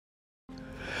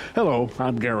Hello,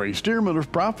 I'm Gary Stearman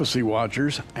of Prophecy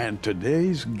Watchers, and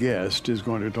today's guest is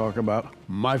going to talk about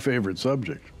my favorite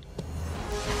subject.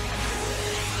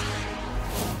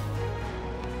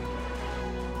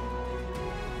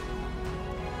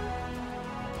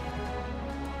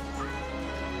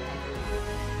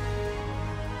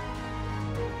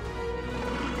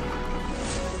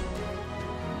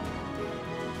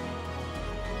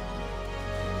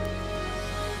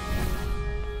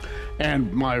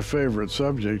 And my favorite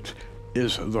subject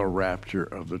is the rapture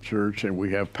of the church. And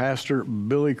we have Pastor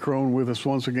Billy Crone with us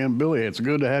once again. Billy, it's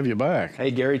good to have you back.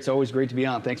 Hey, Gary, it's always great to be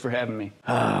on. Thanks for having me.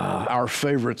 Our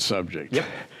favorite subject. Yep.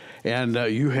 And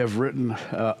you have written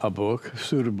a book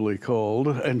suitably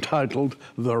entitled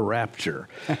The Rapture.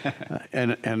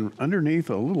 and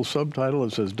underneath a little subtitle,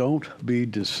 it says, Don't Be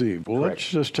Deceived. Well, Correct. Let's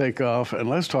just take off and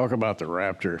let's talk about the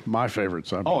rapture, my favorite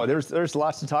subject. Oh, there's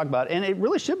lots to talk about, and it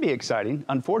really should be exciting.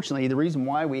 Unfortunately, the reason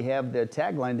why we have the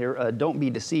tagline there, Don't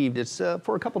Be Deceived, it's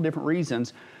for a couple different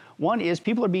reasons. One is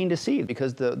people are being deceived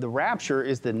because the rapture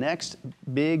is the next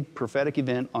big prophetic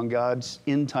event on God's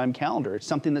end time calendar. It's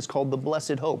something that's called the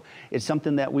blessed hope. It's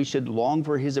something that we should long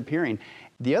for his appearing.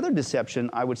 The other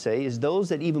deception, I would say, is those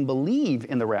that even believe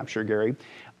in the rapture, Gary.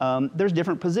 There's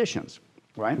different positions,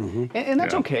 right? Mm-hmm. And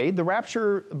that's okay. The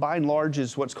rapture, by and large,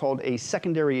 is what's called a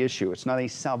secondary issue. It's not a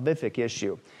salvific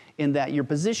issue, in that your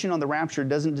position on the rapture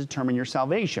doesn't determine your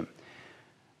salvation.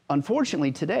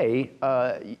 Unfortunately, today,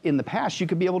 in the past, you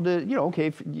could be able to,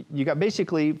 you got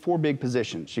basically four big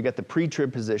positions. You got the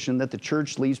pre-trib position that the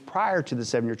church leaves prior to the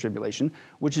 7-year tribulation,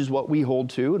 which is what we hold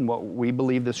to and what we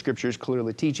believe the scripture is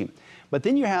clearly teaching. But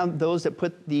then you have those that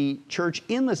put the church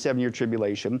in the 7-year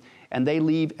tribulation, and they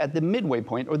leave at the midway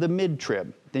point or the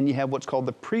mid-trib. Then you have what's called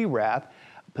the pre-wrath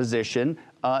position,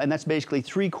 and that's basically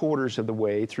 3/4 of the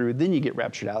way through. Then you get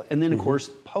raptured out. And then, of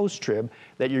course, post-trib,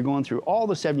 that you're going through all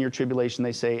the 7-year tribulation,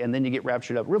 they say, and then you get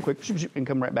raptured up real quick and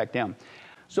come right back down.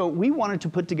 So we wanted to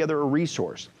put together a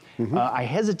resource. I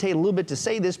hesitate a little bit to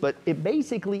say this, but it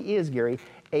basically is, Gary,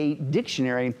 a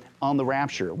dictionary on the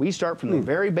rapture. We start from the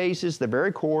very basis, the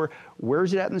very core.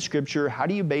 Where's it at in the scripture? How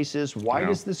do you base this? Why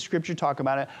does the scripture talk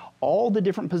about it? All the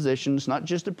different positions, not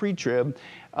just the pre-trib.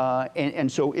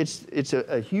 And so it's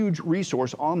a huge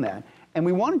resource on that. And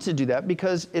we wanted to do that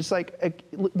because it's like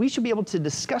we should be able to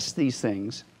discuss these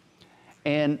things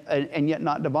and yet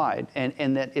not divide.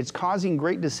 And that it's causing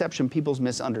great deception, people's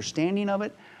misunderstanding of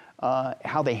it,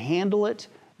 how they handle it,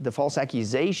 the false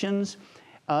accusations.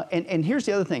 And here's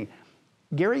the other thing.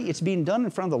 Gary, it's being done in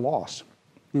front of the lost.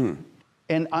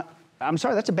 And I'm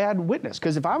sorry, that's a bad witness.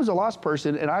 Because if I was a lost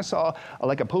person and I saw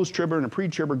like a post-tribber and a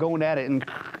pre-tribber going at it, and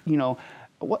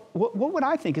what would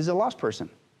I think as a lost person?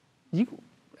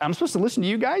 I'm supposed to listen to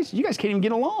you guys? You guys can't even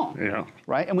get along. Yeah.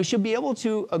 Right? And we should be able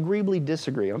to agreeably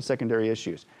disagree on secondary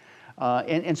issues.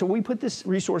 And so we put this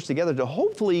resource together to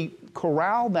hopefully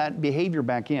corral that behavior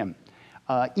back in.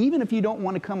 Even if you don't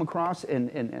want to come across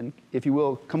and, if you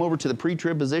will, come over to the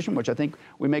pre-trib position, which I think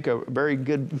we make a very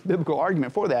good biblical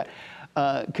argument for that,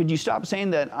 could you stop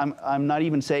saying that I'm not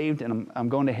even saved and I'm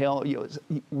going to hell?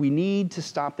 We need to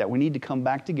stop that. We need to come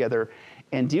back together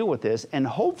and deal with this. And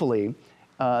hopefully,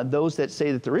 those that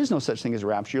say that there is no such thing as a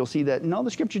rapture, you'll see that, no,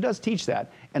 the scripture does teach that,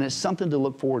 and it's something to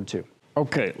look forward to.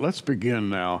 Okay, let's begin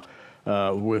now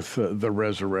with the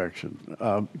resurrection.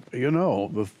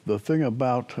 The thing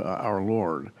about our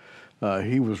Lord,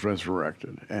 he was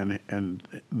resurrected, and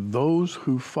those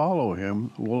who follow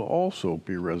him will also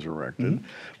be resurrected.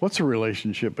 What's the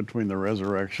relationship between the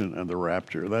resurrection and the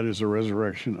rapture? That is the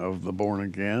resurrection of the born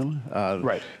again.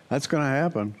 Right. That's going to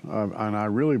happen, and I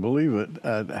really believe it.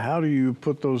 How do you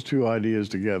put those two ideas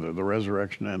together, the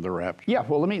resurrection and the rapture? Yeah,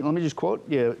 well, let me just quote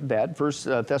that.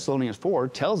 1 Thessalonians 4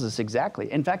 tells us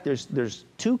exactly. In fact, there's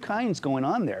two kinds going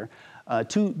on there.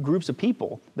 Two groups of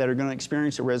people that are going to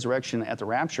experience a resurrection at the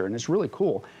rapture, and it's really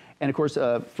cool. And of course,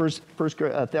 First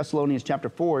Thessalonians chapter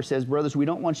 4 says, brothers, we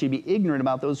don't want you to be ignorant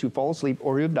about those who fall asleep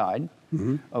or who have died,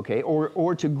 okay,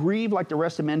 or to grieve like the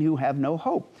rest of men who have no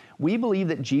hope. We believe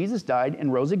that Jesus died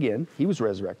and rose again. He was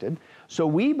resurrected. So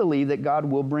we believe that God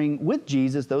will bring with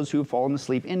Jesus those who have fallen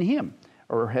asleep in him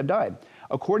or have died.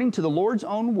 According to the Lord's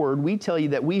own word, we tell you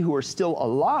that we who are still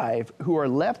alive, who are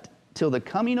left till the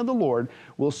coming of the Lord,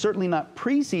 will certainly not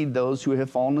precede those who have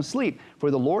fallen asleep.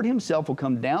 For the Lord himself will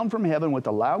come down from heaven with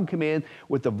a loud command,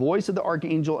 with the voice of the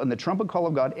archangel and the trumpet call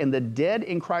of God, and the dead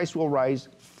in Christ will rise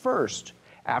first.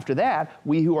 After that,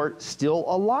 we who are still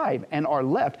alive and are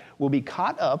left will be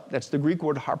caught up. That's the Greek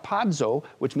word harpazo,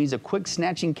 which means a quick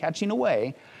snatching, catching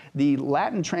away. The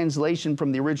Latin translation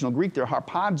from the original Greek there,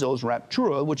 harpazo, is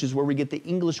raptura, which is where we get the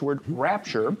English word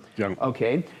rapture. Yeah.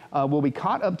 Okay, will be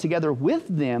caught up together with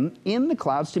them in the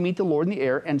clouds to meet the Lord in the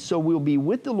air, and so we'll be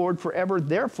with the Lord forever.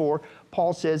 Therefore,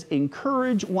 Paul says,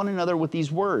 encourage one another with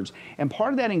these words. And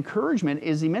part of that encouragement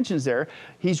is, he mentions there,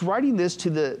 he's writing this to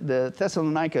the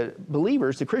Thessalonica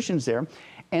believers, the Christians there,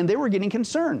 and they were getting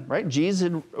concerned, right? Jesus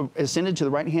had ascended to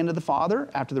the right hand of the Father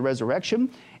after the resurrection,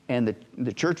 and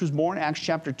the church was born, Acts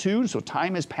chapter 2, so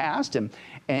time has passed, and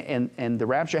the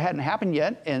rapture hadn't happened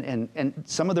yet, and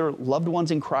some of their loved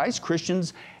ones in Christ,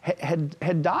 Christians,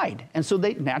 had died. And so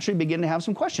they naturally begin to have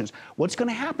some questions. What's going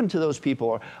to happen to those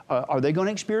people? Are they going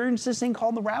to experience this thing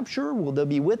called the rapture? Will they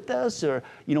be with us? Or,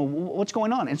 you know, what's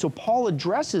going on? And so Paul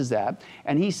addresses that,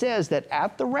 and he says that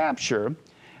at the rapture,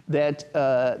 that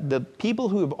the people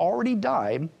who have already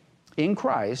died in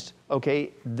Christ,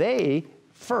 okay, they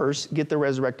first get their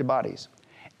resurrected bodies.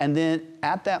 And then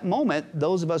at that moment,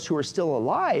 those of us who are still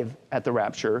alive at the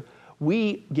rapture,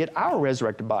 we get our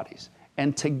resurrected bodies.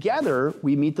 And together,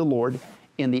 we meet the Lord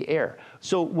in the air.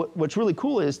 So what's really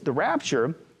cool is the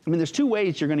rapture, I mean, there's two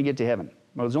ways you're going to get to heaven.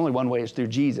 Well, there's only one way, it's through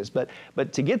Jesus. But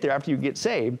to get there after you get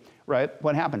saved, right,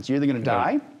 what happens? You're either going to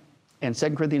die, and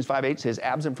 2 Corinthians 5:8 says,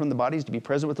 absent from the bodies to be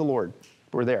present with the Lord.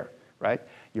 We're there, right?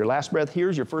 Your last breath here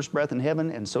is your first breath in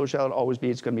heaven, and so shall it always be.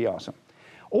 It's going to be awesome.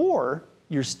 Or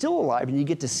you're still alive and you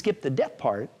get to skip the death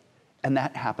part, and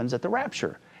that happens at the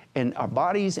rapture. And our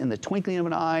bodies in the twinkling of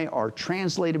an eye are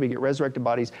translated, we get resurrected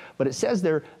bodies. But it says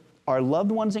there, our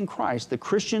loved ones in Christ, the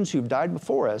Christians who've died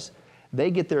before us, they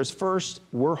get theirs first.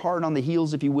 We're hard on the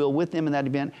heels, if you will, with them in that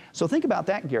event. So think about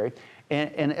that, Gary.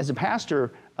 And as a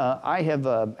pastor, I have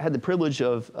had the privilege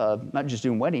of not just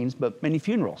doing weddings, but many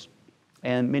funerals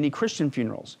and many Christian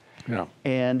funerals. Yeah.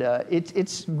 And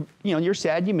it's, you know, you're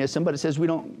sad, you miss them, but it says we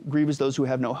don't grieve as those who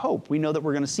have no hope. We know that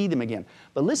we're going to see them again.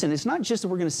 But listen, it's not just that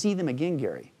we're going to see them again,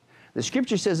 Gary. The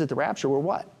scripture says at the rapture, we're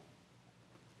what?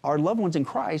 Our loved ones in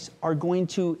Christ are going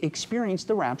to experience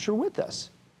the rapture with us.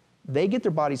 They get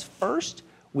their bodies first,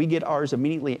 we get ours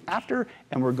immediately after,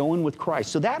 and we're going with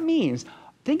Christ. So that means,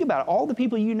 think about all the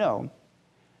people you know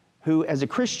who, as a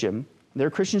Christian,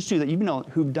 they're Christians too, that you know,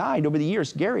 who've died over the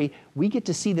years. Gary, we get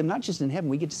to see them not just in heaven,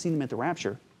 we get to see them at the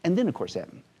rapture, and then, of course,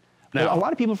 heaven. Now, a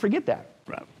lot of people forget that.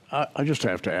 Right. I just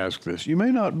have to ask this. You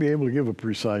may not be able to give a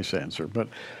precise answer, but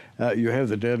you have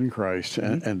the dead in Christ,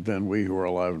 and then we who are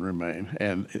alive and remain.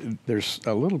 And there's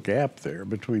a little gap there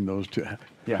between those two.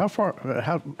 Yeah.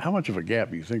 How much of a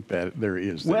gap do you think that there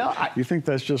is? Well, you think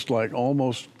that's just like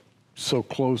almost so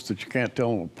close that you can't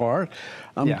tell them apart?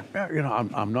 You know,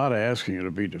 I'm not asking you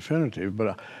to be definitive,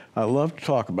 but I love to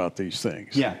talk about these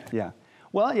things. Yeah.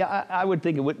 Well, yeah, I would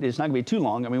think it's not going to be too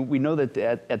long. I mean, we know that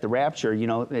at the rapture, you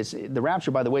know, the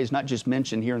rapture, by the way, is not just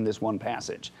mentioned here in this one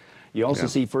passage. You also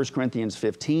see 1 Corinthians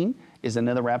 15 is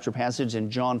another rapture passage, in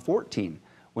John 14,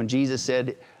 when Jesus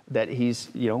said that he's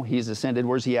ascended.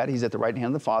 Where's he at? He's at the right hand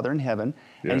of the Father in heaven.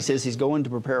 And he says he's going to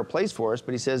prepare a place for us,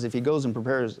 but he says if he goes and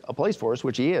prepares a place for us,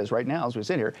 which he is right now as we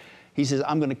sit here, he says,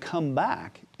 I'm going to come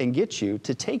back and get you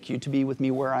to take you to be with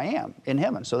me where I am in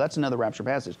heaven. So that's another rapture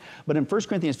passage. But in 1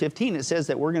 Corinthians 15, it says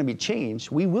that we're going to be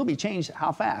changed. We will be changed.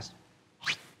 How fast?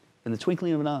 In the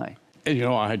twinkling of an eye. And, you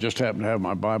know, I just happen to have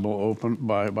my Bible open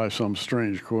by some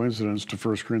strange coincidence to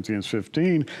 1 Corinthians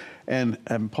 15,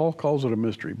 and Paul calls it a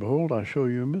mystery. Behold, I show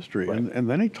you a mystery. Right. And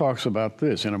then he talks about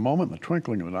this. In a moment, in the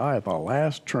twinkling of an eye, at the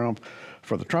last trump,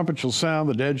 for the trumpet shall sound,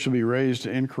 the dead shall be raised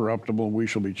incorruptible, and we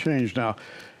shall be changed. Now,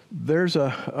 there's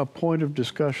a point of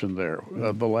discussion there,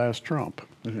 the last trump.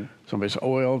 Somebody says,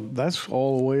 oh, well, that's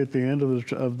all the way at the end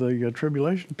of the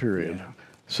tribulation period. Yeah.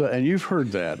 So, and you've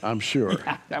heard that, I'm sure.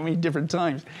 Yeah, I mean, different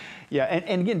times. Yeah,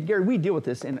 and again, Gary, we deal with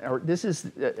this, and this is,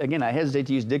 again, I hesitate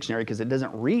to use dictionary because it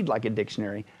doesn't read like a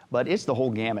dictionary, but it's the whole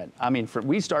gamut. I mean,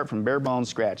 we start from bare bones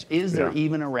scratch. Is there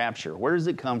even a rapture? Where does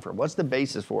it come from? What's the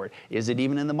basis for it? Is it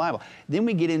even in the Bible? Then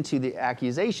we get into the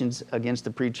accusations against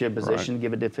the pre-trib position,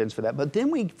 give a defense for that, but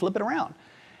then we flip it around.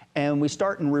 And we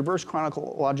start in reverse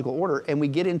chronological order, and we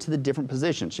get into the different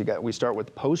positions. We start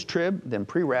with post-trib, then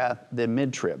pre-wrath, then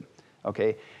mid-trib.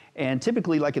 Okay, and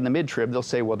typically, like in the mid-trib, they'll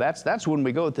say, well, that's when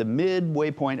we go at the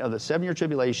midway point of the 7-year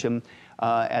tribulation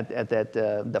at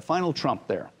the final trump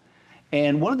there.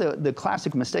 And one of the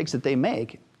classic mistakes that they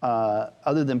make,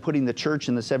 other than putting the church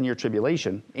in the 7-year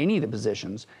tribulation, any of the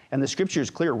positions, and the scripture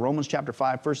is clear, Romans chapter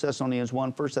 5, 1 Thessalonians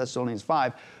 1, 1 Thessalonians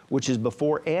 5, which is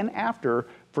before and after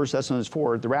 1 Thessalonians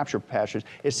 4, the rapture passage,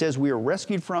 it says we are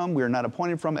rescued from, we are not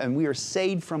appointed from, and we are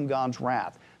saved from God's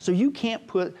wrath. So you can't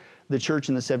put the church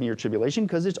in the 7-year tribulation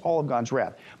because it's all of God's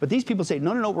wrath. But these people say,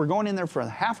 no, we're going in there for a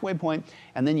halfway point,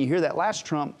 and then you hear that last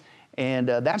trump, and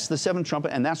that's the 7th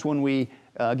trumpet, and that's when we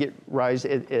get rise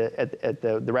at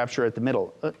the rapture at the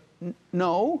middle.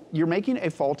 No, you're making a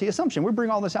faulty assumption. We bring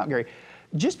all this out, Gary.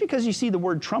 Just because you see the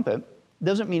word trumpet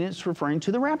doesn't mean it's referring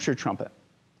to the rapture trumpet.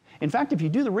 In fact, if you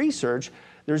do the research,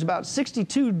 there's about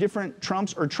 62 different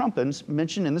trumps or trumpets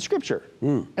mentioned in the scripture.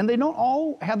 And they don't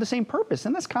all have the same purpose.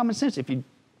 And that's common sense if you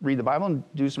read the Bible and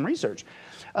do some research.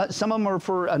 Some of them are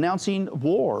for announcing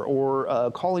war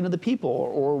or calling of the people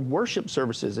or worship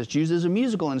services. It's used as a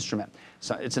musical instrument.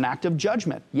 So it's an act of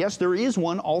judgment. Yes, there is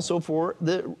one also for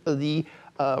the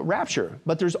rapture,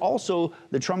 but there's also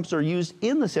the trumps are used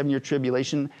in the 7-year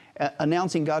tribulation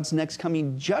announcing God's next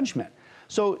coming judgment.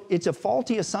 So it's a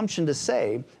faulty assumption to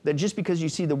say that just because you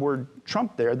see the word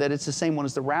trump there, that it's the same one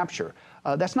as the rapture.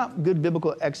 That's not good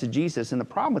biblical exegesis. And the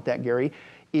problem with that, Gary,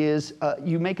 is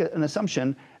you make an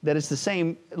assumption that it's the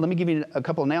same. Let me give you a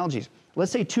couple analogies.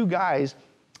 Let's say two guys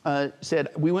said,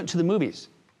 we went to the movies.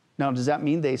 Now, does that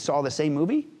mean they saw the same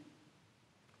movie?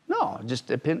 No, it just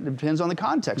depends on the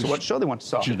context of what show they want to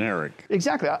saw. Generic.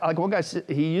 Exactly. Like one guy,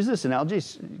 he used this analogy.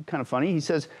 It's kind of funny. He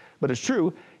says, but it's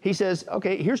true. He says,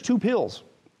 okay, here's 2 pills,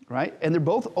 right? And they're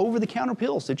both over-the-counter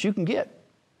pills that you can get.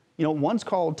 You know, one's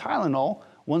called Tylenol,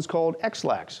 one's called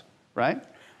X-Lax, right?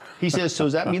 He says, so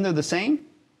does that mean they're the same?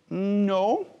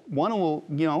 No. One will,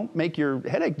 you know, make your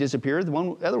headache disappear. The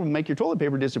other will make your toilet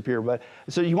paper disappear. But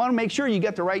so you want to make sure you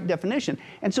get the right definition.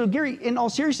 And so, Gary, in all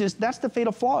seriousness, that's the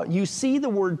fatal flaw. You see the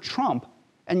word trump,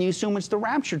 and you assume it's the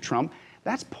rapture trump.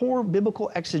 That's poor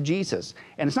biblical exegesis.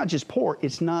 And it's not just poor,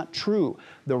 it's not true.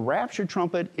 The rapture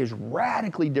trumpet is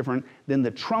radically different than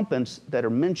the trumpets that are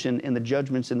mentioned in the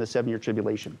judgments in the 7-year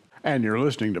tribulation. And you're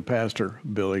listening to Pastor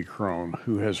Billy Crone,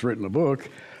 who has written a book,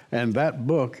 and that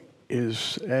book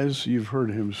is, as you've heard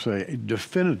him say, a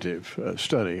definitive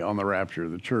study on the rapture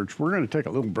of the church. We're going to take a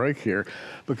little break here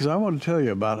because I want to tell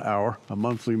you about our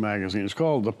monthly magazine. It's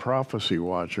called The Prophecy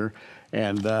Watcher,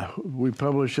 and we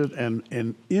publish it, and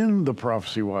in The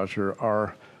Prophecy Watcher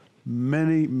are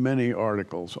many, many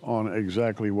articles on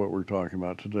exactly what we're talking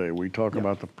about today. We talk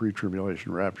about the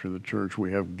pre-tribulation rapture of the church.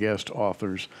 We have guest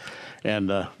authors,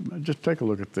 and just take a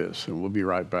look at this, and we'll be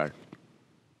right back.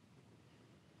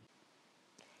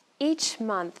 Each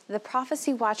month, the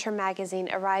Prophecy Watcher magazine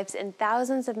arrives in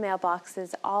thousands of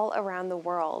mailboxes all around the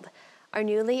world. Our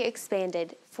newly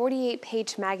expanded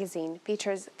 48-page magazine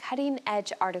features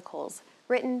cutting-edge articles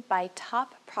written by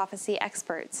top prophecy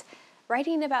experts,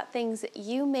 writing about things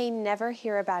you may never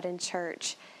hear about in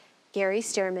church. Gary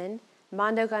Stearman,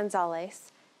 Mondo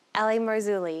Gonzalez, L.A.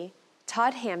 Marzulli,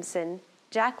 Todd Hampson,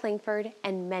 Jack Langford,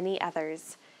 and many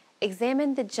others.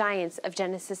 Examine the giants of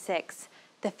Genesis 6,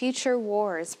 the future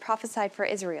wars prophesied for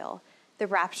Israel, the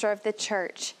rapture of the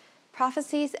church,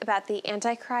 prophecies about the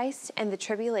Antichrist and the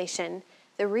tribulation,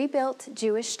 the rebuilt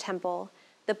Jewish temple,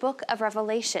 the book of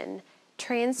Revelation,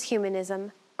 transhumanism,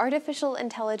 artificial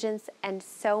intelligence, and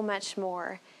so much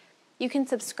more. You can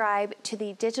subscribe to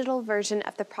the digital version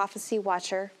of the Prophecy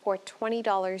Watcher for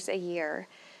 $20 a year.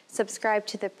 Subscribe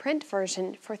to the print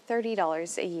version for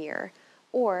 $30 a year.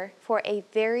 Or, for a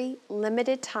very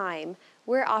limited time,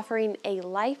 we're offering a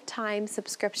lifetime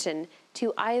subscription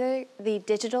to either the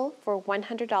digital for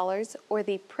 $100 or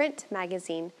the print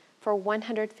magazine for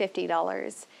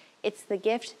 $150. It's the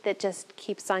gift that just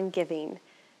keeps on giving.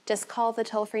 Just call the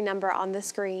toll-free number on the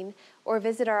screen or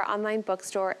visit our online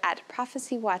bookstore at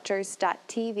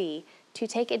prophecywatchers.tv to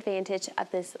take advantage of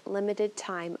this limited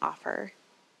time offer.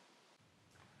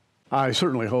 I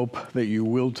certainly hope that you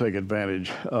will take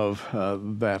advantage of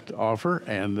that offer.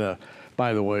 And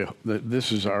by the way,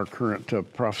 this is our current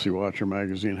Prophecy Watcher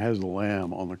magazine. It has the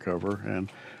Lamb on the cover,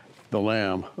 and the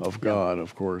Lamb of God,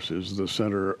 of course, is the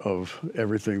center of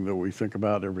everything that we think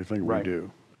about, everything we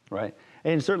do. Right.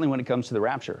 And certainly when it comes to the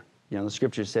rapture, you know, the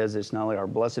scripture says it's not only our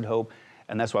blessed hope,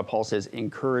 and that's why Paul says,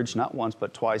 encourage, not once,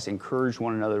 but twice, encourage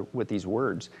one another with these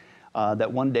words.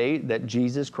 That one day that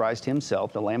Jesus Christ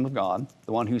himself, the Lamb of God,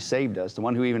 the one who saved us, the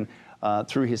one who even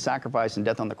through his sacrifice and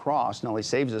death on the cross, not only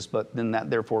saves us, but then that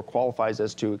therefore qualifies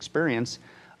us to experience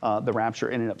the rapture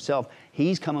in and of itself.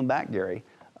 He's coming back, Gary,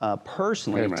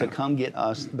 personally to come get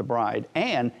us, the bride.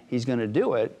 And he's going to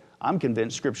do it, I'm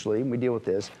convinced scripturally, and we deal with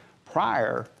this,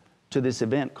 prior to this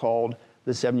event called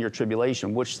the 7-year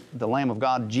tribulation, which the Lamb of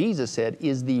God, Jesus said,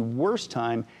 is the worst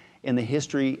time in the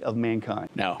history of mankind.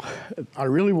 Now, I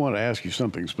really want to ask you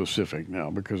something specific now,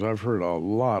 because I've heard a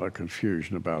lot of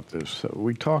confusion about this.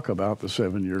 We talk about the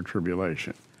 7-year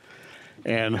tribulation,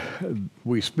 and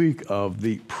we speak of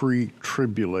the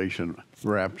pre-tribulation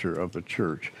rapture of the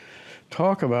church.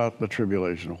 Talk about the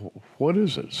tribulation. What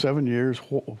is it? 7 years?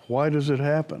 Why does it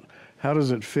happen? How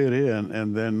does it fit in?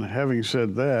 And then having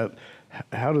said that,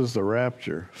 how does the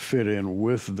rapture fit in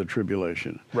with the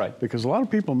tribulation? Right. Because a lot of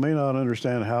people may not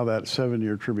understand how that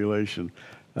 7-year tribulation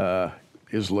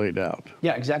is laid out.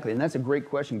 Yeah, exactly. And that's a great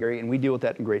question, Gary, and we deal with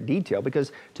that in great detail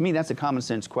because to me that's a common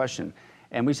sense question.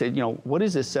 And we say, you know, what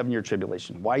is this 7-year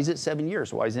tribulation? Why is it 7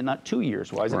 years? Why is it not 2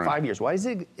 years? Why is it Right. 5 years? Why is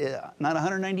it not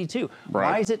 192?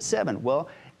 Right. Why is it 7? Well,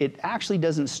 it actually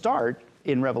doesn't start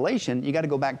in Revelation. You got to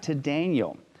go back to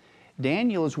Daniel.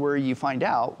 Daniel is where you find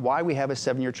out why we have a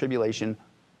 7-year tribulation,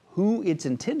 who it's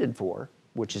intended for,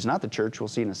 which is not the church, we'll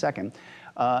see in a second,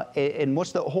 and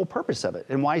what's the whole purpose of it,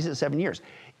 and why is it 7 years?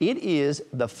 It is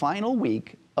the final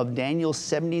week of Daniel's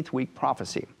 70th week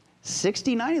prophecy.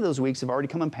 69 of those weeks have already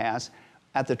come and passed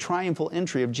at the triumphal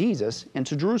entry of Jesus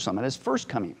into Jerusalem at his first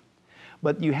coming.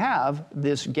 But you have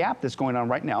this gap that's going on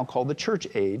right now called the church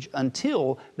age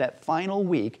until that final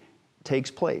week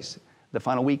takes place. The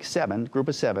final week, 7, group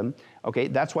of 7, okay,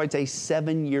 that's why it's a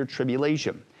 7-year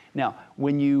tribulation. Now,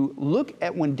 when you look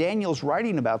at when Daniel's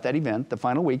writing about that event, the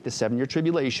final week, the 7-year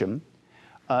tribulation,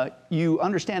 you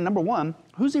understand, number one,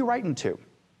 who's he writing to,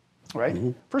 right?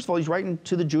 Mm-hmm. First of all, he's writing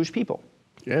to the Jewish people.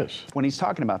 Yes. When he's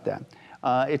talking about that.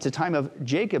 It's a time of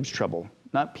Jacob's trouble,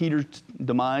 not Peter's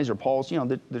demise or Paul's. You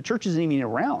know, the church isn't even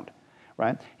around,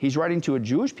 right? He's writing to a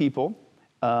Jewish people,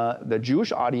 the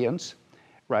Jewish audience,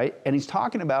 right? And he's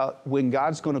talking about when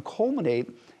God's going to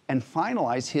culminate and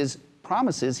finalize his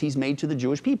promises he's made to the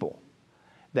Jewish people.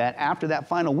 That after that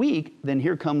final week, then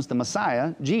here comes the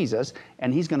Messiah, Jesus,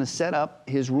 and he's going to set up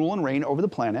his rule and reign over the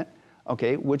planet,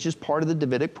 okay, which is part of the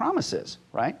Davidic promises,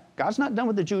 right? God's not done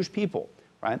with the Jewish people,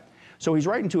 right? So he's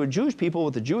writing to a Jewish people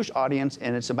with a Jewish audience,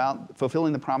 and it's about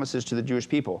fulfilling the promises to the Jewish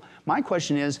people. My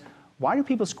question is, why do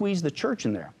people squeeze the church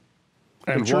in there?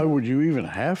 And why would you even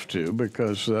have to?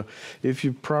 Because if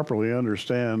you properly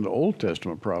understand Old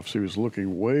Testament prophecy, was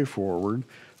looking way forward.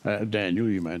 Daniel,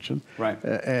 you mentioned. Right.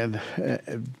 And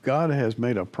God has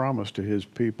made a promise to his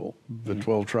people, the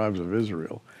 12 tribes of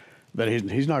Israel, that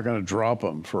he's not going to drop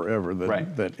them forever,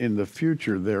 that, that in the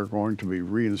future they're going to be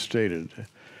reinstated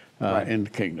in the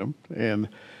kingdom. And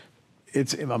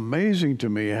it's amazing to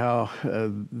me how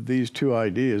these two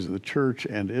ideas, the church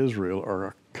and Israel,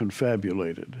 are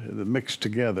confabulated, mixed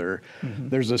together. Mm-hmm.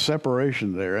 There's a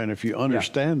separation there, and if you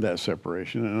understand that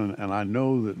separation, and I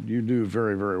know that you do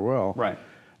very, very well,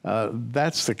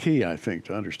 that's the key, I think,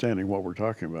 to understanding what we're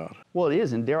talking about. Well, it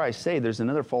is, and dare I say, there's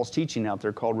another false teaching out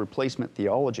there called replacement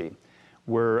theology,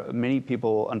 where many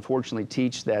people unfortunately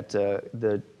teach that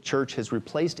the church has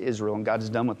replaced Israel and God is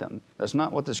done with them. That's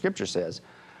not what the scripture says.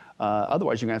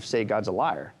 Otherwise, you're going to have to say God's a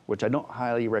liar, which I don't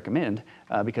highly recommend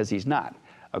because he's not.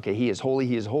 Okay, he is holy,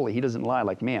 he is holy. He doesn't lie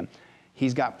like man.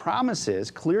 He's got promises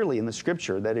clearly in the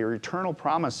scripture that are eternal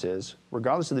promises,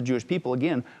 regardless of the Jewish people,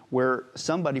 again, where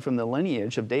somebody from the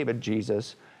lineage of David,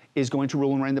 Jesus, is going to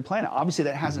rule and reign the planet. Obviously,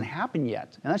 that hasn't happened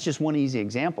yet, and that's just one easy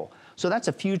example. So that's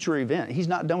a future event. He's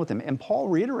not done with them. And Paul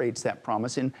reiterates that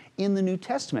promise in the New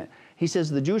Testament. He says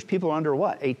the Jewish people are under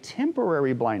what? A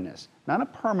temporary blindness, not a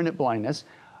permanent blindness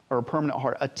or a permanent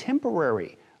heart, a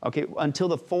temporary, okay, until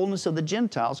the fullness of the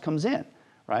Gentiles comes in.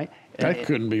 Right? That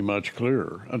couldn't be much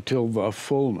clearer. Until the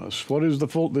fullness. What is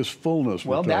this fullness?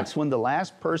 Well, that's when the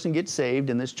last person gets saved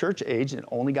in this church age, and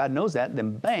only God knows that.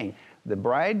 Then bang, the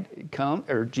bride comes,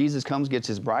 or Jesus comes, gets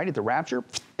his bride at the rapture,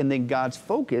 and then God's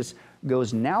focus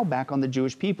goes now back on the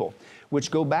Jewish people,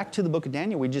 which go back to the book of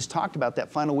Daniel. We just talked about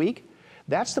that final week.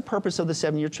 That's the purpose of the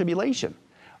 7-year tribulation.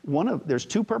 There's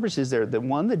two purposes there.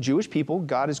 The Jewish people,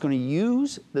 God is going to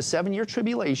use the 7-year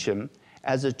tribulation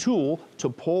as a tool to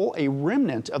pull a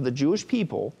remnant of the Jewish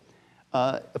people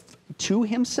to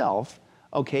himself,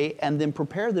 okay, and then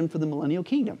prepare them for the millennial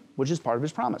kingdom, which is part of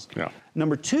his promise. Yeah.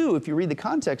 Number two, if you read the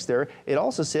context there, it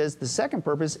also says the second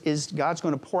purpose is God's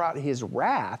going to pour out his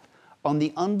wrath on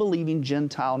the unbelieving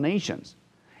Gentile nations.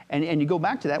 And you go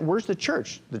back to that, where's the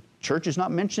church? The church is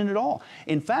not mentioned at all.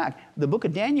 In fact, the book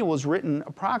of Daniel was written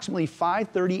approximately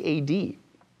 530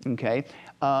 AD, okay?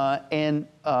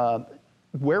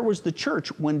 Where was the church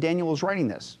when Daniel was writing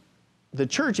this? The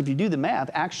church, if you do the math,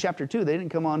 Acts chapter 2, they didn't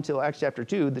come on until Acts chapter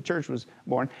 2, the church was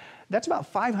born. That's about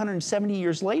 570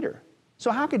 years later.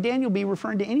 So how could Daniel be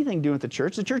referring to anything to do with the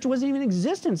church? The church wasn't even in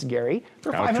existence, Gary,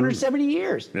 for 570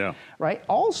 years. Yeah. Right?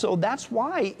 Also, that's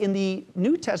why in the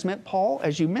New Testament, Paul,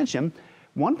 as you mentioned,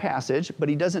 one passage, but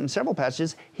he does it in several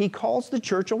passages, he calls the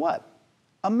church a what?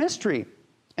 A mystery.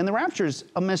 And the rapture is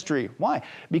a mystery. Why?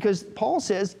 Because Paul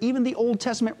says even the Old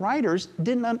Testament writers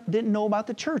didn't know about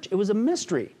the church. It was a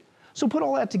mystery. So put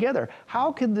all that together.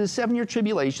 How could the 7-year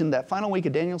tribulation, that final week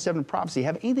of Daniel 7 prophecy,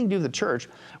 have anything to do with the church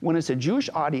when it's a Jewish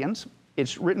audience,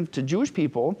 it's written to Jewish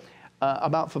people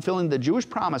about fulfilling the Jewish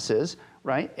promises,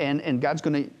 right? And God's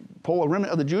going to pull a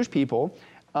remnant of the Jewish people,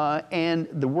 and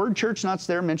the word church not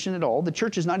there mentioned at all. The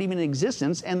church is not even in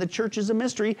existence, and the church is a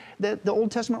mystery that the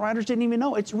Old Testament writers didn't even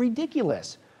know. It's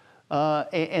ridiculous.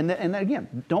 And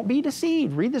again, don't be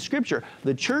deceived. Read the scripture.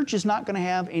 The church is not going to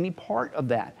have any part of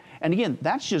that. And again,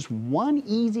 that's just one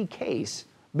easy case,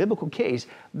 biblical case,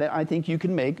 that I think you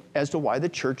can make as to why the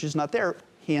church is not there.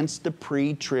 Hence the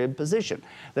pre-trib position,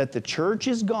 that the church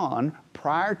is gone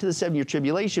prior to the 7-year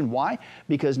tribulation. Why?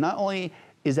 Because not only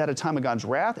is that a time of God's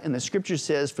wrath, and the scripture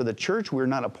says for the church we're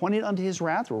not appointed unto his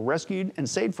wrath, we're rescued and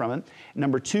saved from it.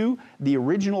 Number 2, the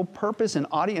original purpose and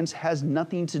audience has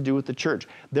nothing to do with the church.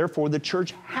 Therefore, the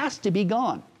church has to be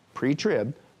gone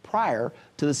pre-trib, prior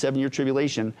to the 7-year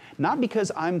tribulation. Not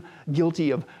because I'm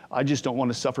guilty of, I just don't want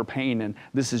to suffer pain and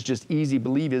this is just easy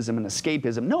believism and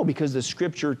escapism. No, because the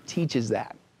scripture teaches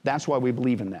that. That's why we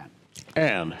believe in that.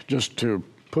 And just to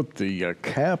put the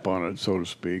cap on it, so to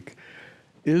speak,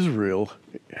 Israel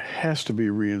has to be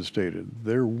reinstated.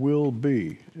 There will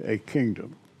be a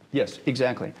kingdom. Yes,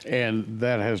 exactly. And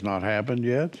that has not happened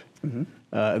yet.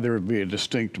 Mm-hmm. There would be a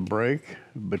distinct break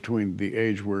between the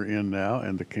age we're in now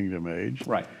and the kingdom age.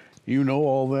 Right. You know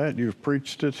all that. You've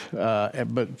preached it.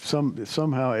 But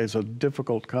somehow it's a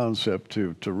difficult concept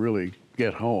to really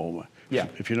get home. Yeah.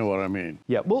 If you know what I mean.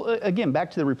 Yeah. Well, again, back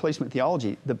to the replacement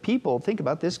theology. The people, think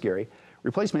about this, Gary.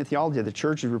 Replacement theology, the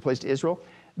church has replaced Israel.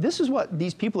 This is what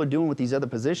these people are doing with these other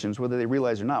positions, whether they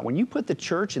realize or not. When you put the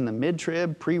church in the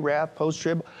mid-trib, pre-wrath,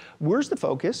 post-trib, where's the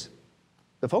focus?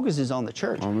 The focus is on the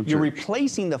church. You're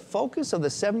replacing the focus of the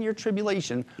 7-year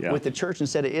tribulation with the church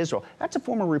instead of Israel. That's a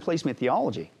form of replacement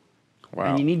theology. Wow.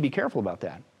 And you need to be careful about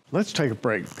that. Let's take a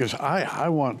break because I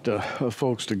want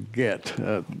folks to get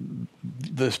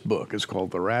this book. It's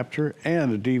called The Rapture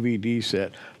and a DVD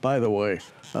set. By the way,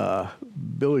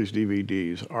 Billy's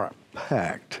DVDs are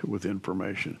packed with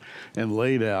information and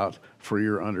laid out for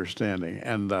your understanding.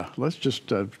 And let's just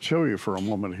show you for a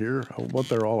moment here what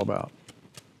they're all about.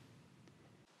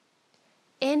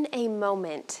 In a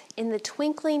moment, in the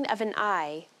twinkling of an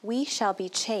eye, we shall be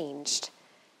changed.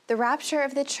 The rapture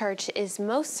of the church is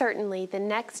most certainly the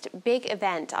next big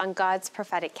event on God's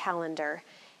prophetic calendar.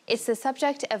 It's the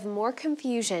subject of more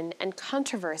confusion and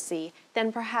controversy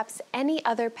than perhaps any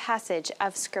other passage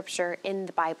of Scripture in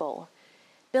the Bible.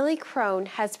 Billy Crone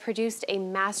has produced a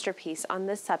masterpiece on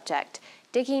this subject,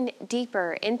 digging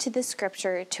deeper into the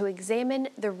Scripture to examine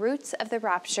the roots of the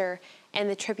rapture and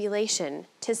the tribulation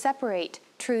to separate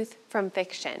truth from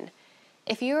fiction.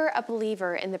 If you're a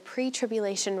believer in the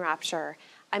pre-tribulation rapture,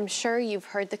 I'm sure you've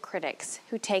heard the critics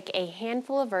who take a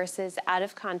handful of verses out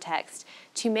of context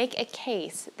to make a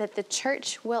case that the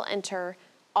church will enter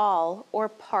all or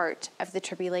part of the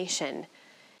tribulation.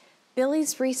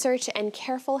 Billy's research and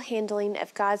careful handling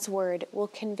of God's word will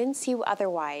convince you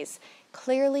otherwise,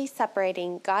 clearly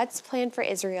separating God's plan for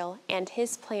Israel and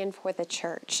his plan for the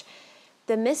church.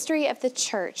 The mystery of the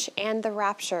church and the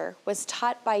rapture was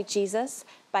taught by Jesus,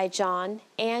 by John,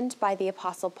 and by the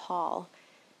Apostle Paul.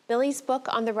 Billy's book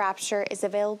on the rapture is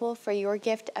available for your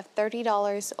gift of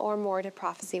 $30 or more to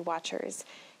Prophecy Watchers.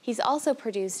 He's also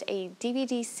produced a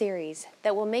DVD series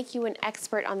that will make you an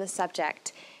expert on the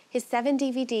subject. His 7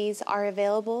 DVDs are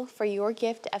available for your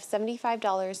gift of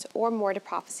 $75 or more to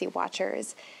Prophecy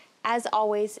Watchers. As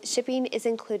always, shipping is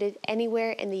included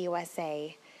anywhere in the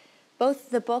USA. Both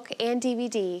the book and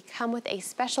DVD come with a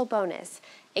special bonus,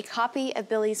 a copy of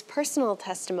Billy's personal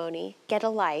testimony, Get a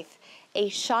Life, a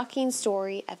shocking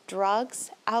story of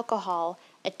drugs, alcohol,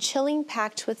 a chilling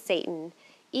pact with Satan,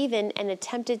 even an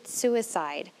attempted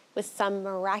suicide with some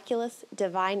miraculous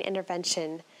divine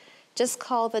intervention. Just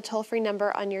call the toll-free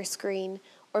number on your screen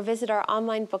or visit our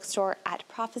online bookstore at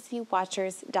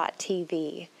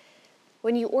prophecywatchers.tv.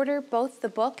 When you order both the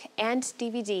book and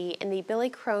DVD in the Billy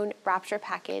Crone Rapture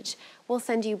package, we'll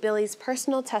send you Billy's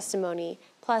personal testimony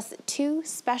plus 2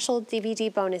 special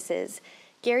DVD bonuses,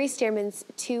 Gary Stearman's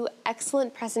 2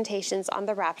 excellent presentations on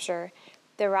the rapture,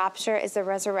 The Rapture is a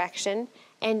Resurrection,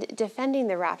 and Defending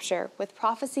the Rapture with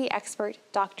prophecy expert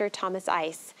Dr. Thomas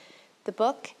Ice. The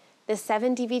book, the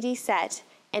 7 DVD set,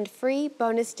 and free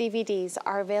bonus DVDs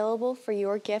are available for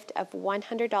your gift of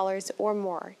 $100 or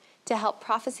more to help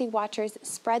Prophecy Watchers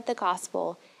spread the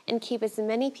gospel and keep as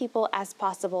many people as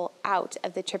possible out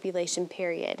of the tribulation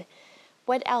period.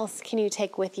 What else can you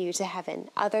take with you to heaven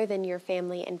other than your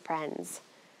family and friends?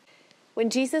 When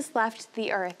Jesus left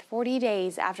the earth 40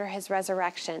 days after his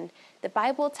resurrection, the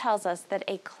Bible tells us that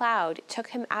a cloud took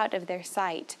him out of their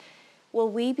sight. Will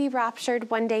we be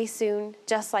raptured one day soon,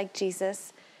 just like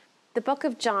Jesus? The book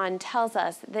of John tells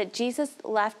us that Jesus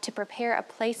left to prepare a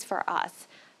place for us,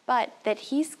 but that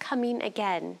he's coming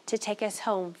again to take us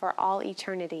home for all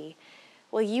eternity.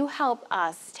 Will you help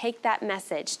us take that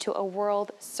message to a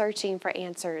world searching for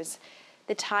answers?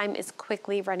 The time is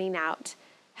quickly running out.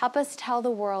 Help us tell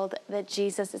the world that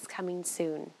Jesus is coming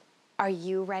soon. Are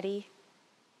you ready?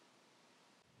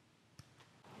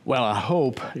 Well, I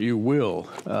hope you will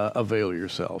avail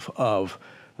yourself of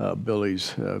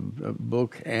Billy's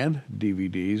book and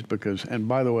DVDs because, and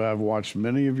by the way, I've watched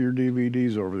many of your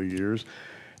DVDs over the years,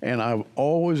 and I'm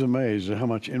always amazed at how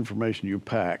much information you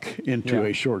pack into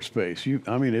a short space.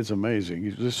 I mean, it's amazing.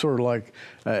 It's just sort of like,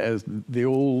 as the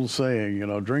old saying, you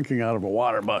know, drinking out of a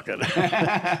water bucket.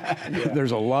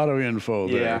 There's a lot of info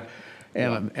there,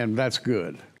 and that's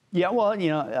good. Yeah, well,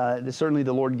 you know, certainly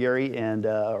the Lord Gary and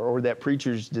or that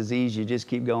preacher's disease. You just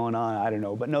keep going on. I don't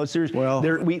know, but no, seriously. Well,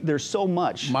 there's so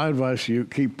much. My advice: you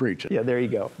keep preaching. Yeah, there you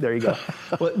go. There you go.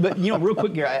 but you know, real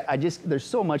quick, Gary, there's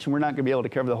so much, and we're not going to be able to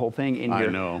cover the whole thing in here. I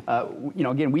know. You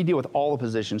know, again, we deal with all the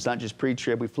positions, not just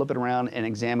pre-trib. We flip it around and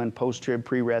examine post-trib,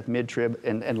 pre-wrath, mid-trib,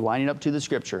 and lining up to the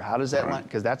Scripture. How does that line?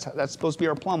 Because that's supposed to be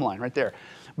our plumb line right there.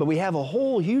 But we have a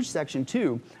whole huge section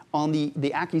too on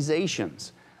the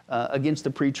accusations against the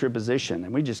pre-trib position,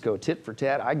 and we just go tit for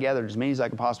tat. I gathered as many as I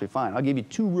could possibly find. I'll give you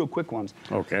two real quick ones.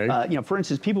 Okay. You know, for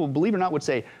instance, people, believe it or not, would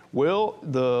say, well,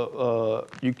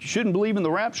 you shouldn't believe in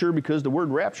the rapture because the word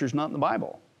rapture is not in the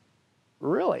Bible.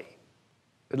 Really?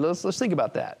 Let's think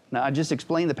about that. Now, I just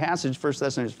explained the passage, 1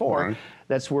 Thessalonians 4. Right.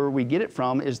 That's where we get it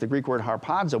from, is the Greek word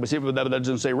harpazo. We say, well, that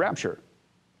doesn't say rapture.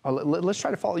 Let's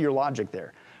try to follow your logic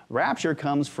there. Rapture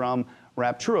comes from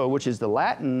rapturo, which is the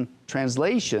Latin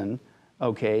translation,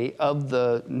 okay, of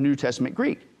the New Testament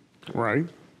Greek. Right.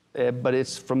 But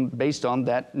it's based on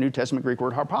that New Testament Greek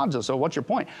word harpazo. So what's your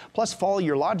point? Plus, follow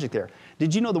your logic there.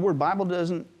 Did you know the word Bible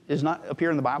does not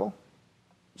appear in the Bible?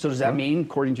 So does that mean,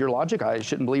 according to your logic, I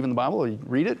shouldn't believe in the Bible or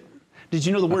read it? Did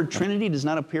you know the word Trinity does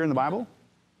not appear in the Bible?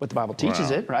 But the Bible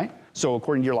teaches it, right? So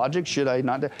according to your logic, should I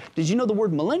not? Did you know the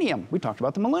word millennium? We talked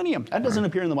about the millennium. That doesn't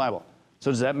appear in the Bible. So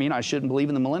does that mean I shouldn't believe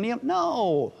in the millennium?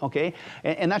 No, okay?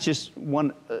 And that's just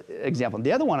one example.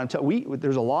 The other one,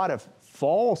 there's a lot of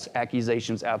false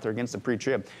accusations out there against the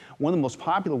pre-trib. One of the most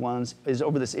popular ones is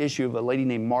over this issue of a lady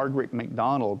named Margaret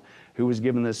MacDonald, who was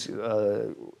given this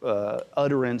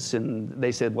utterance, and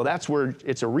they said, well, that's where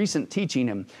it's a recent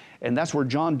teaching, and that's where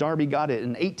John Darby got it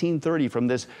in 1830 from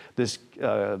this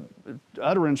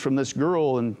utterance from this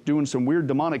girl and doing some weird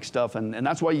demonic stuff, and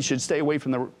that's why you should stay away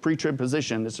from the pre-trib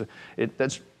position.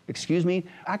 Excuse me,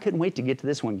 I couldn't wait to get to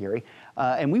this one, Gary.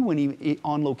 And we went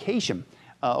on location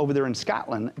over there in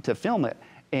Scotland to film it,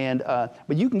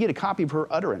 but you can get a copy of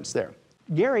her utterance there.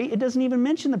 Gary, it doesn't even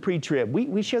mention the pre-trib.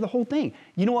 We share the whole thing.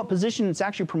 You know what position it's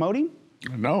actually promoting?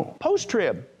 No.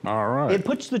 Post-trib. All right. It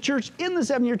puts the church in the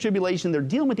 7-year tribulation. They're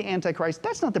dealing with the Antichrist.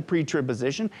 That's not the pre-trib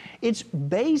position. It's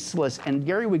baseless. And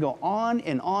Gary, we go on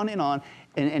and on and on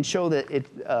and show that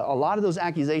a lot of those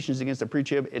accusations against the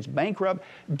pre-trib, it's bankrupt.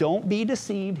 Don't be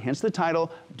deceived, hence the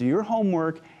title. Do your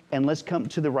homework, and let's come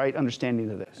to the right understanding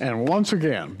of this. And once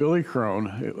again, Billy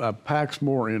Crone packs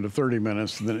more into 30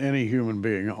 minutes than any human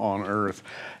being on earth.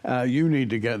 You need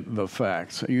to get the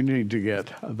facts. You need to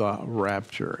get the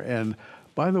rapture. And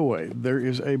by the way, there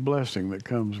is a blessing that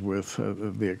comes with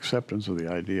the acceptance of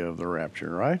the idea of the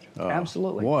rapture, right?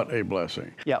 Absolutely. What a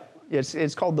blessing. Yeah,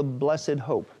 it's called the blessed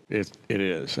hope. It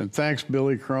is. And thanks,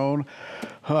 Billy Crone.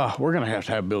 We're going to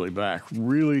have Billy back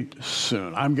really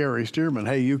soon. I'm Gary Stearman.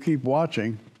 Hey, you keep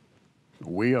watching.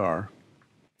 We are.